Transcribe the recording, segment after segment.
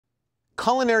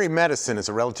Culinary medicine is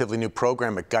a relatively new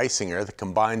program at Geisinger that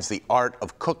combines the art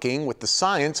of cooking with the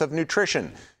science of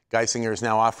nutrition. Geisinger is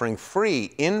now offering free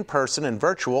in-person and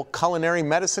virtual culinary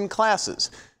medicine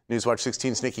classes. Newswatch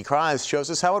 16's Nikki Kreis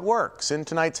shows us how it works in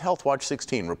tonight's Healthwatch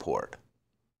 16 report.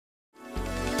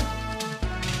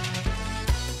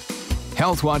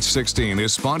 Healthwatch 16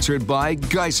 is sponsored by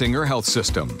Geisinger Health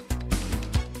System.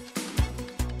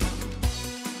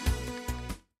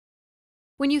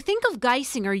 When you think of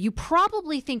Geisinger, you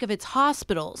probably think of its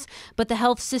hospitals, but the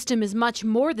health system is much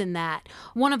more than that.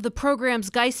 One of the programs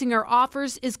Geisinger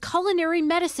offers is culinary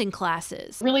medicine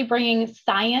classes. Really bringing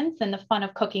science and the fun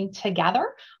of cooking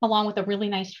together, along with a really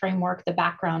nice framework, the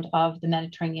background of the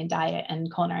Mediterranean diet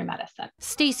and culinary medicine.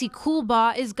 Stacy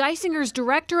Coolbaugh is Geisinger's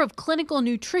Director of Clinical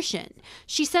Nutrition.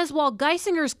 She says while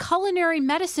Geisinger's culinary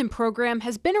medicine program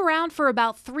has been around for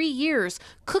about 3 years,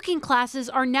 cooking classes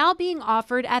are now being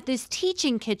offered at this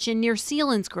teaching kitchen near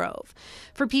Selinsgrove.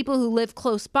 For people who live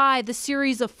close by, the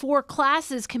series of 4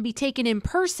 classes can be taken in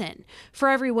person. For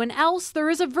everyone else, there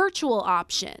is a virtual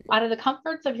option. Out of the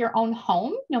comforts of your own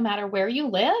home, no matter where you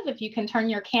live, if you can turn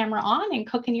your camera on and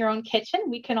cook in your own kitchen,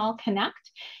 we can all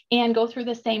connect and go through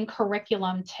the same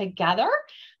curriculum together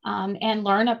and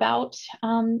learn about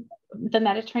the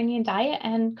Mediterranean diet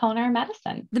and culinary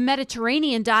medicine. The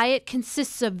Mediterranean diet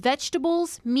consists of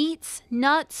vegetables, meats,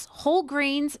 nuts, whole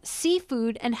grains,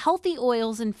 seafood, and healthy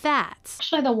oils and fats.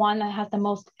 Actually, the one that has the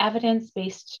most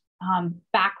evidence-based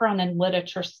background and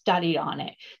literature studied on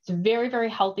it. It's very, very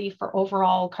healthy for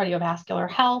overall cardiovascular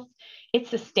health. It's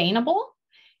sustainable.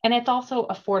 And it's also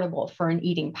affordable for an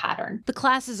eating pattern. The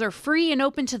classes are free and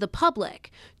open to the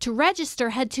public. To register,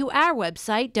 head to our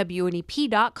website,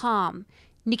 WNEP.com.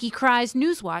 Nikki Kreis,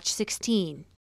 Newswatch 16.